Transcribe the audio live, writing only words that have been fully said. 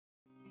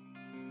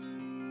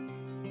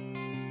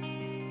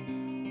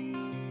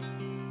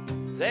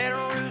That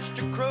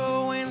rooster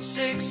crowing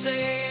 6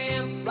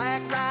 a.m.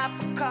 Black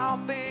rifle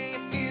coffee,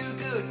 a few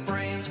good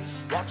friends.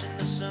 Watching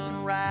the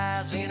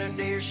sunrise in a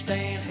deer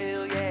stand.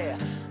 Hell yeah,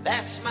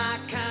 that's my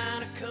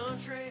kind of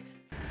country.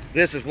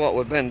 This is what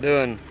we've been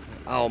doing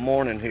all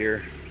morning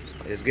here,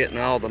 is getting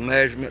all the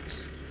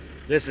measurements.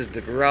 This is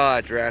the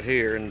garage right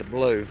here in the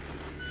blue.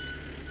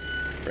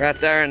 Right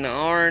there in the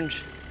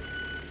orange,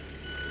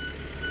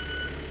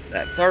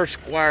 that first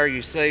square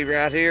you see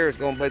right here is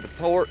going to be the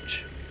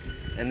porch,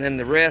 and then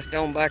the rest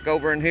on back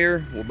over in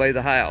here will be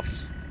the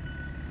house.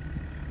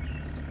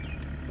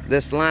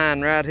 This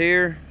line right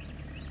here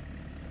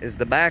is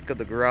the back of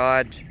the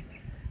garage,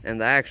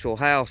 and the actual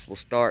house will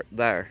start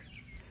there.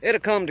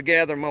 It'll come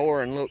together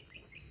more and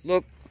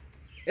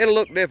it'll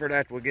look different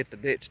after we get the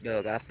ditch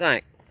dug, I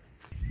think.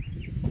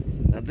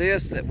 Now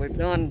this that we've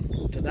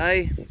done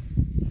today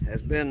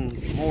has been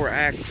more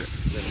accurate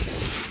than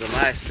the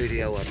last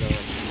video I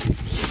done.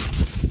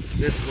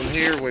 This one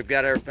here, we've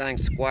got everything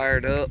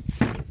squared up,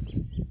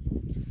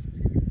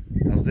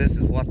 because this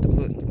is what the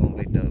footing's going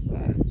to be dug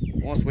by.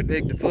 Once we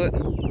dig the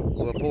footing,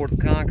 we'll pour the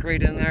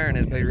concrete in there and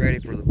it'll be ready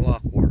for the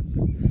block work,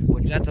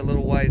 which that's a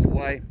little ways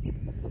away.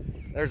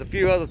 There's a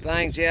few other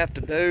things you have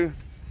to do.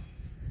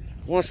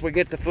 Once we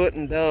get the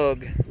footing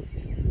dug,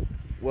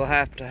 we'll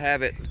have to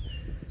have it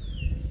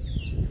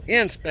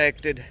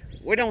inspected.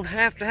 We don't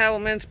have to have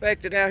them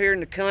inspected out here in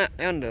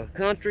the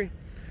country,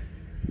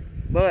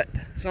 but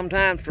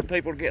sometimes for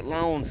people to get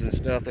loans and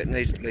stuff, it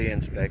needs to be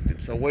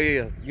inspected. So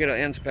we get an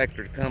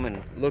inspector to come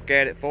and look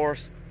at it for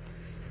us,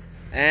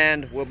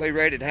 and we'll be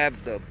ready to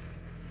have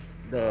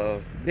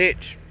the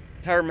ditch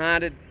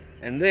termited,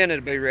 and then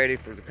it'll be ready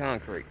for the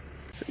concrete.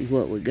 See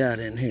what we got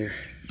in here.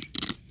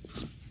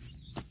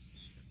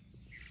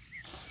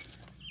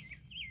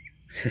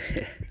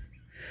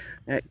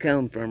 That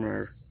come from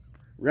our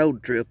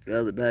road trip the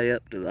other day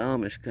up to the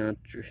Amish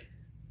country.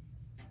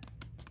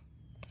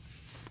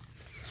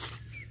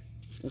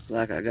 Looks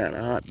like I got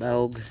a hot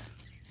dog,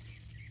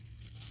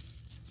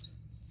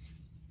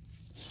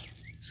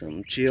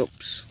 some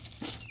chips,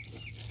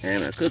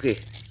 and a cookie.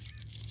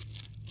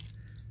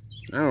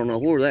 I don't know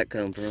where that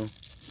come from.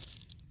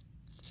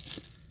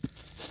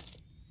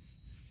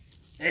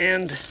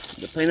 And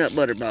the peanut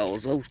butter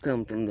balls, those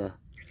come from the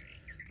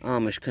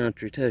Amish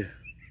country too.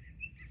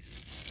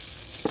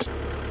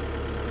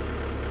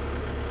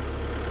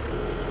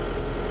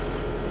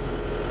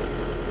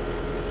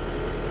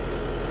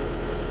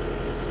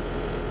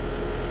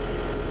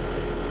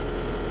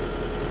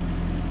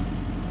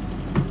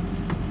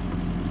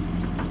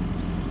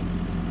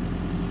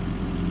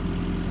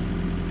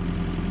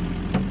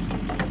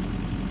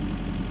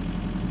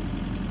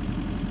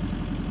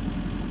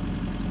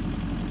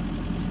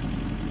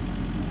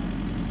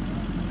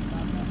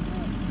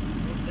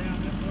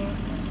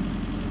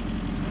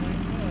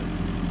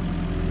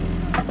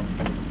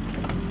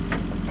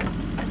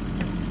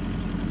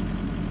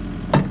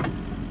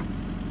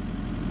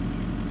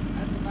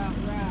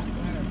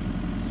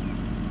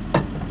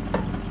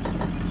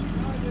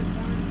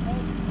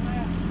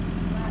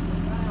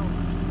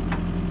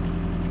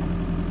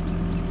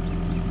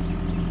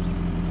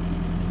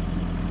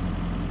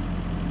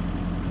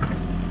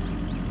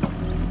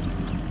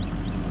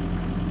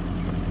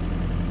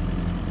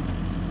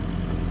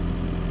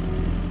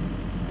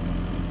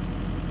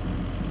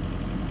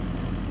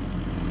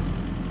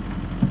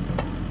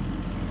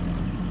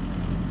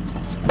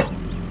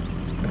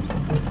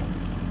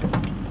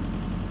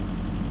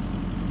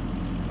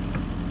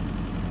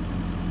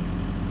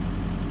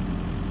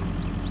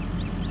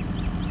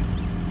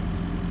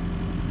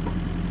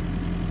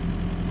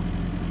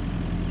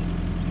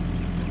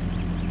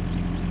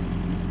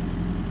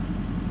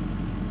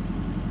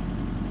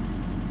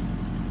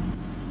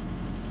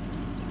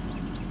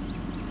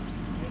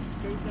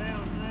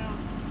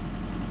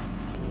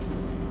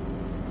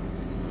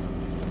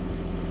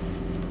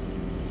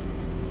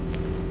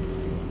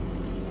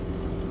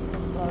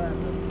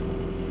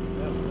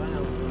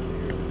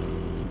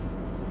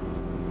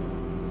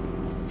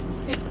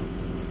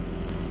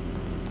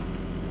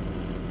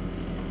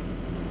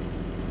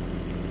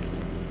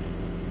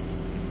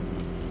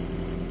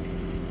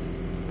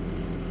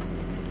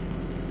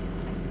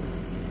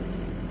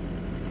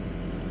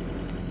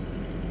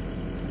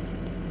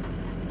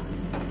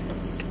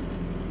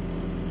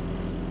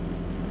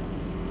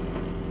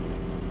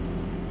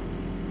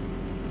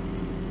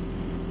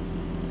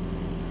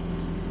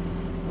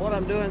 What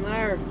I'm doing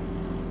there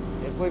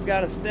is we've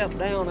got to step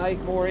down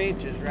 8 more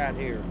inches right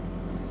here.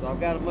 So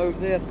I've got to move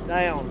this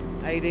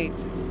down 8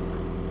 inches.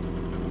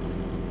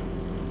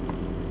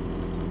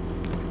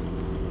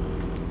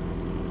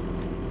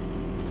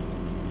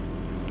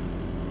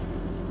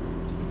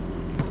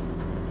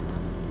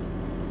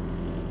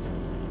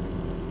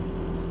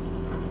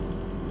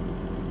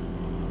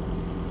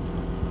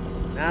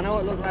 Now I know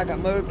it looks like I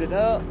moved it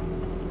up,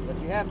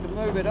 but you have to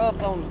move it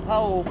up on the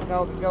pole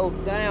because it goes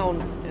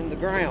down in the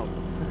ground.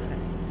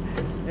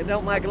 It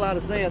don't make a lot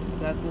of sense, but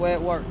that's the way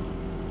it works.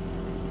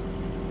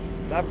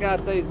 I've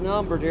got these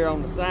numbered here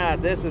on the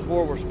side. This is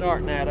where we're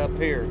starting at up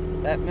here.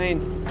 That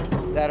means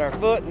that our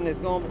footing is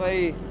going to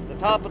be, the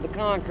top of the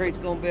concrete's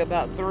going to be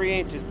about 3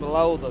 inches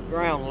below the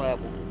ground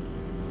level.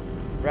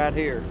 Right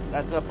here.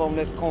 That's up on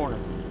this corner.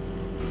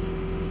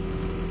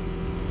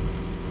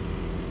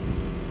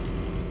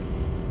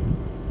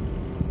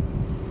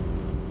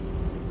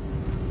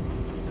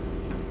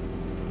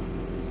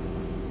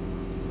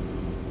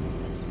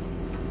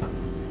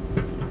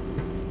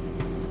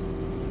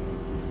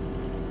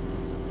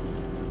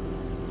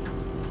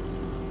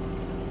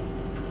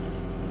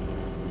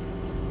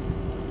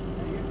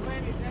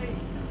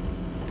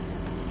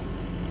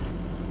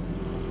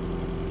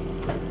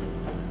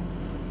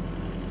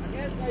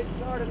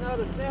 Start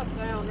another step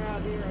down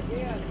right here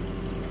again.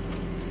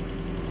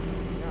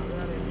 Got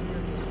right in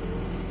here.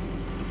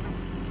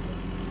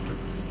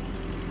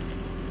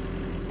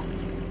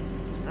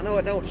 I know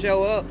it don't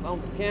show up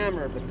on the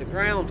camera, but the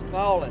ground's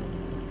falling.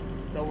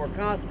 So we're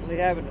constantly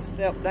having to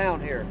step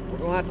down here. We're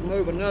going to have to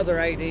move another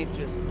 8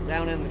 inches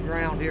down in the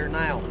ground here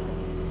now.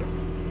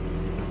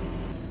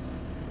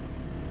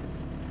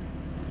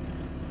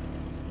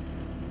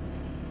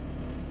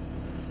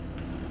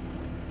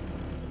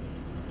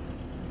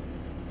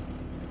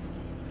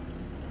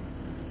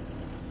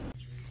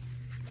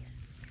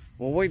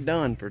 Well, we're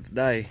done for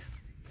today.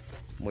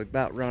 We've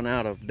about run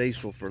out of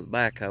diesel for the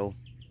backhoe.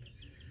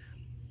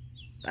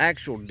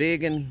 Actual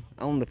digging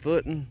on the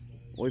footing,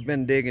 we've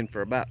been digging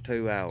for about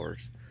 2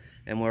 hours.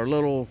 And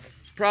we're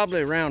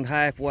probably around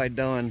halfway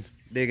done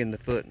digging the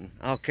footing.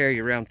 I'll carry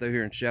you around through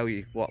here and show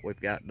you what we've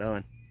got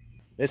done.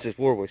 This is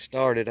where we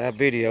started. I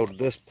videoed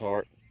this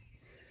part.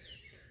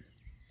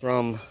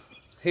 From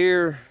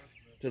here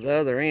to the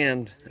other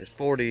end is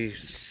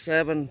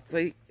 47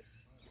 feet,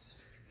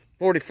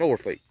 44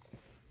 feet.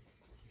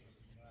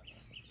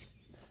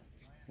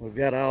 We've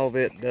got all of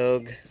it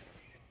dug.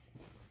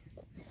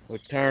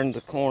 We've turned the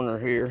corner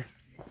here.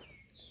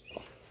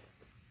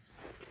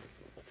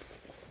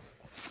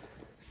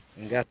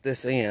 And got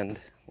this end.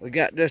 We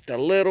got just a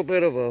little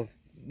bit of a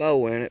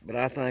bow in it, but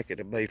I think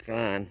it'll be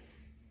fine.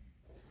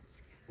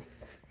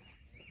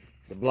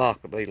 The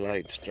block will be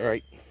laid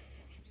straight.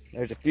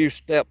 There's a few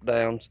step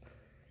downs.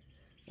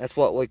 That's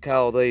what we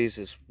call these,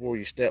 is where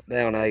you step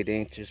down 8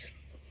 inches.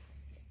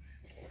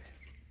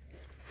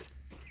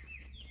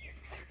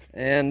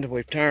 And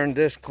we've turned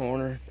this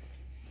corner.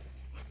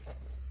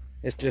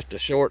 It's just a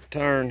short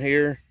turn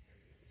here.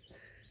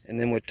 And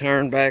then we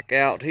turn back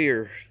out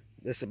here.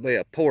 This will be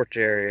a porch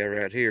area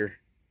right here.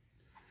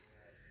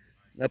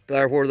 Up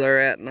there where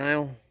they're at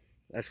now,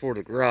 that's where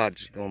the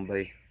garage is going to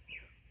be.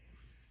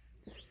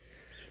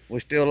 We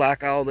still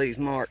like all these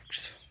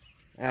marks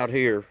out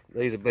here.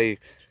 These will be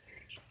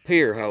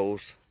pier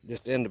holes,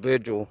 just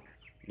individual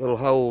little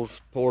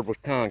holes poured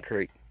with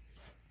concrete.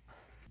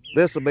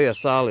 This will be a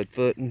solid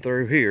footing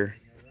through here.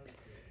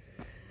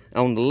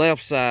 On the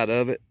left side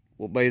of it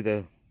will be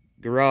the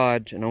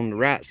garage, and on the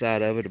right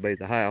side of it will be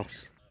the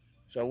house.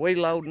 So we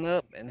loading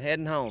up and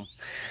heading home.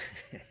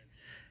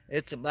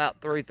 It's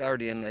about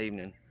 3:30 in the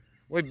evening.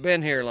 We've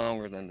been here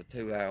longer than the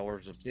 2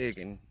 hours of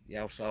digging.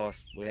 Y'all saw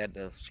us, we had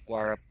to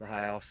square up the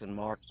house and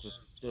mark the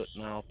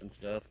footing off and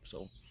stuff.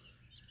 So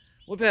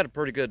we've had a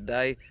pretty good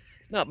day.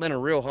 It's not been a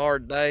real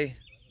hard day.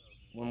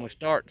 When we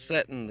start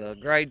setting the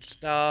grade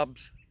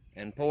stobs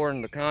and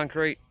pouring the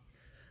concrete,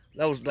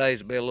 those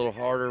days will be a little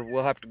harder.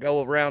 We'll have to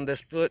go around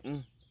this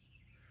footing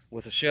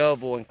with a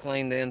shovel and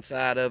clean the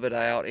inside of it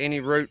out. Any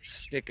roots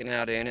sticking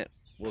out in it,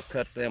 we'll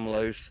cut them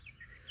loose.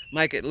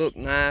 Make it look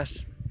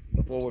nice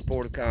before we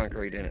pour the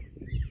concrete in it.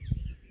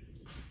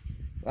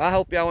 I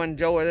hope y'all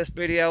enjoy this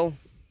video.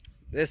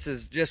 This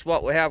is just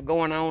what we have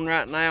going on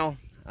right now.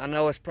 I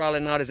know it's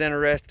probably not as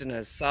interesting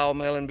as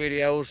sawmilling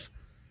videos,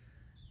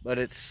 but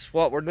it's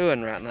what we're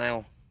doing right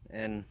now.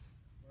 And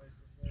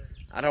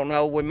I don't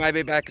know, we may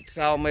be back at the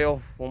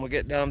sawmill when we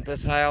get done with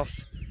this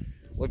house.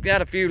 We've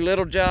got a few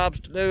little jobs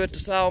to do at the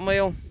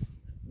sawmill.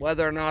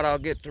 Whether or not I'll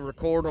get to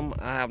record them,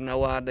 I have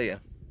no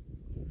idea.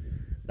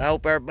 I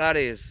hope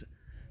everybody is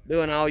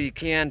doing all you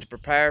can to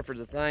prepare for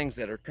the things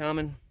that are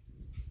coming.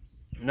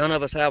 None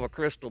of us have a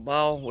crystal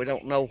ball. We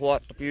don't know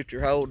what the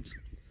future holds.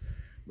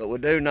 But we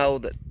do know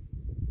that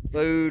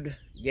food,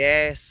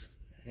 gas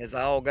has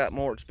all got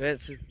more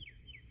expensive.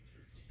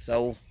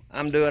 So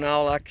I'm doing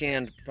all I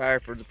can to prepare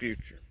for the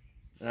future.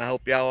 And I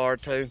hope y'all are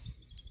too.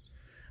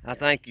 I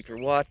thank you for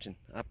watching.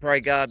 I pray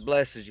God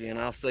blesses you, and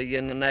I'll see you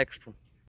in the next one.